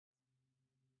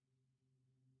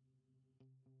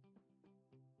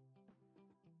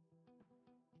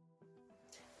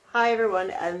Hi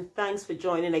everyone, and thanks for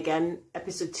joining again.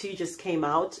 Episode 2 just came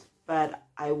out, but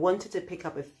I wanted to pick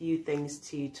up a few things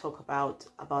to talk about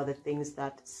the things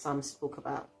that Sam spoke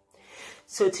about.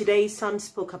 So today Sam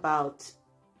spoke about,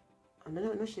 I'm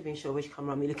not even sure which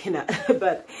camera I'm looking at,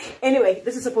 but anyway,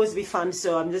 this is supposed to be fun,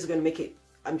 so I'm just going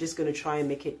to try and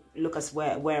make it look as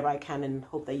wherever I can and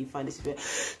hope that you find this video.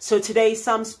 So today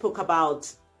Sam spoke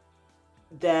about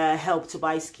the Help to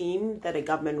Buy scheme that the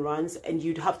government runs, and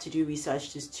you'd have to do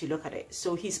research just to look at it.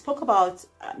 So he spoke about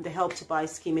the Help to Buy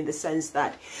scheme in the sense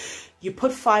that you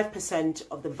put 5%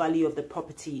 of the value of the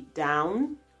property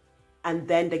down, and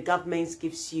then the government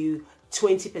gives you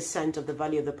 20% of the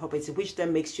value of the property, which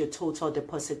then makes your total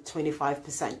deposit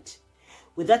 25%.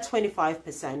 With that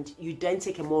 25%, you then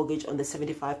take a mortgage on the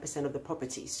 75% of the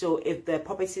property. So if the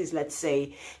property is, let's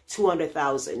say,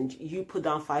 200,000, you put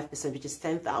down 5%, which is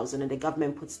 10,000, and the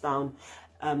government puts down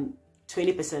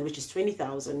 20%, which is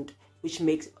 20,000, which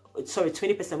makes, sorry,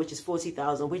 20%, which is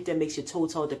 40,000, which then makes your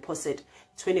total deposit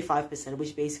 25%,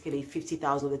 which basically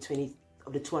 50,000 of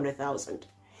the 200,000.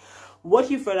 What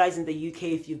you've realized in the UK,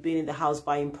 if you've been in the house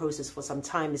buying process for some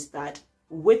time, is that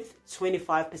with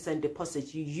 25%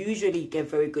 deposit, you usually get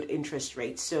very good interest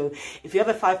rates. So if you have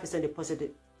a 5%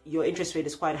 deposit, your interest rate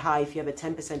is quite high. If you have a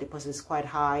 10% deposit, it's quite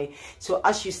high. So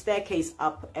as you staircase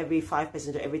up every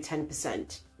 5% or every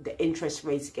 10%, the interest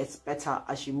rates gets better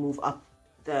as you move up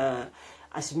the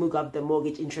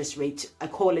mortgage interest rate. I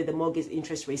call it the mortgage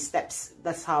interest rate steps.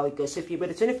 That's how it goes. So if you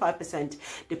put a 25%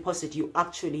 deposit, you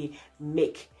actually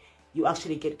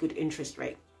get good interest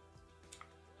rate.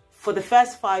 For the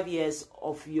first 5 years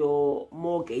of your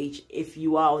mortgage, if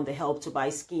you are on the Help to Buy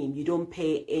scheme, you don't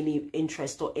pay any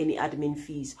interest or any admin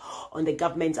fees on the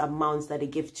government amounts that they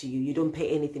give to you. You don't pay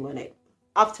anything on it.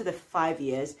 After the 5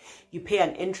 years, you pay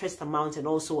an interest amount and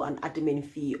also an admin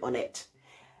fee on it.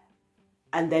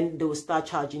 And then they will start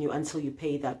charging you until you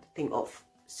pay that thing off.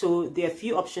 So there are a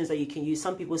few options that you can use.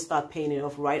 Some people start paying it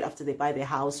off right after they buy their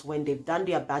house, when they've done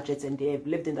their budgets and they've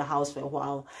lived in the house for a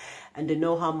while and they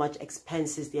know how much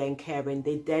expenses they're incurring.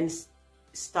 They then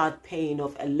start paying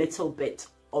off a little bit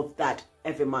of that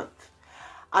every month.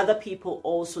 Other people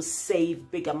also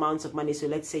save big amounts of money. So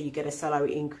let's say you get a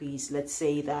salary increase. Let's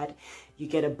say that you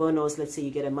get a bonus. Let's say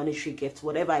you get a monetary gift,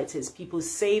 whatever it is. People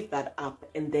save that up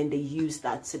and then they use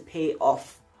that to pay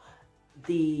off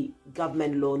the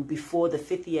government loan before the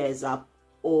 5th year is up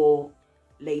or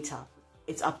later.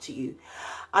 It's up to you.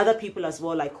 Other people as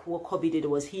well, like what Kobe did,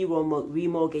 was he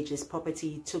remortgaged his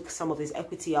property, took some of his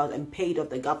equity out and paid off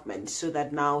the government, so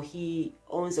that now he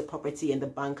owns the property and the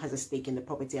bank has a stake in the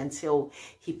property until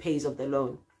he pays off the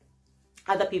loan.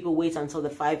 Other people wait until the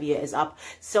 5 year is up,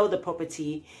 sell the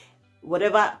property,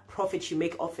 whatever profit you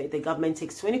make off it, the government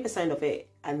takes 20% of it,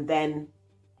 and then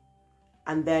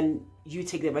you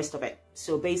take the rest of it.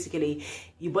 So basically,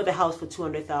 you bought the house for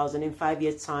 200,000. In 5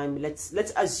 years time, let's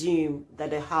assume that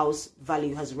the house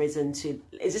value has risen to,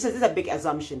 this is a big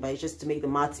assumption, but it's just to make the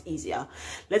maths easier.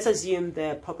 Let's assume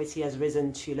the property has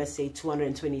risen to, let's say,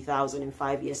 220,000 in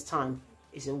 5 years time.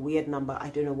 It's a weird number. I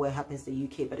don't know where it happens in the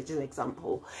UK, but it's an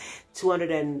example.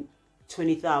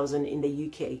 220,000 in the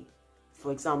UK,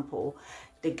 for example.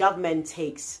 The government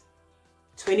takes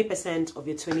 20% of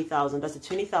your 20,000. That's the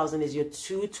 20,000 is your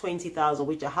 220,000,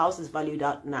 which the house is valued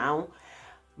at now,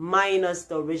 minus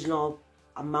the original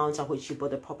amount at which you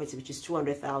bought the property, which is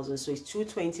 200,000. So it's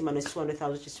 220 minus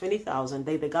 200,000, which is 20,000.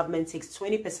 Then the government takes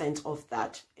 20% of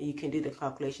that. And you can do the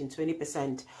calculation.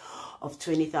 20% of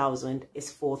 20,000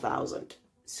 is 4,000.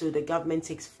 So the government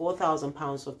takes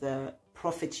 £4,000 of the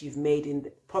profit you've made in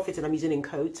the profit, and I'm using in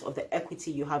quotes, of the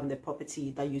equity you have in the property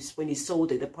that you, when you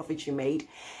sold it, the profit you made,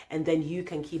 and then you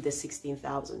can keep the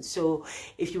 16,000. So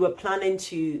if you were planning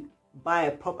to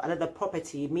buy another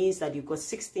property, it means that you've got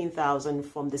 16,000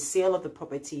 from the sale of the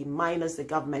property minus the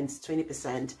government's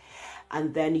 20%,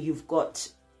 and then you've got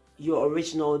your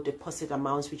original deposit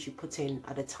amounts which you put in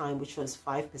at the time, which was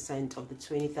 5% of the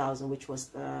 20,000, which was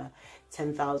the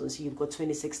 10,000. So you've got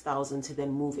 26,000 to then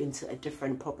move into a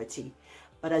different property.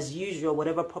 But as usual,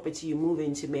 whatever property you move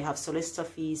into may have solicitor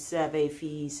fees, survey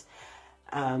fees,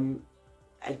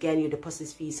 again, your deposit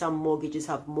fees. Some mortgages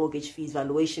have mortgage fees,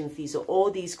 valuation fees. So all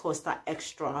these costs are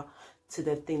extra to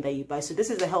the thing that you buy. So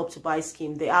this is a Help to Buy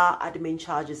scheme. There are admin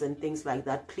charges and things like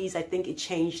that. Please, I think it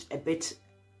changed a bit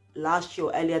last year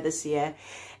or earlier this year,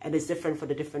 and it's different for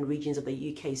the different regions of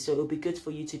the UK. So it'll be good for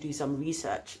you to do some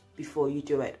research before you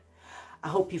do it. I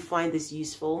hope you find this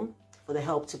useful for the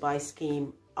Help to Buy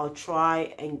scheme. I'll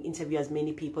try and interview as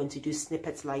many people and to do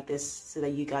snippets like this so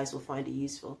that you guys will find it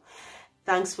useful.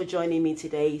 Thanks for joining me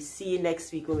today. See you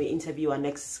next week when we interview our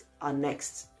next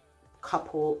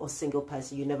couple or single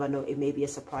person. You never know, it may be a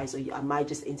surprise, or I might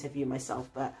just interview myself.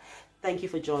 But thank you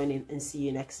for joining, and see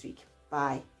you next week.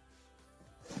 Bye.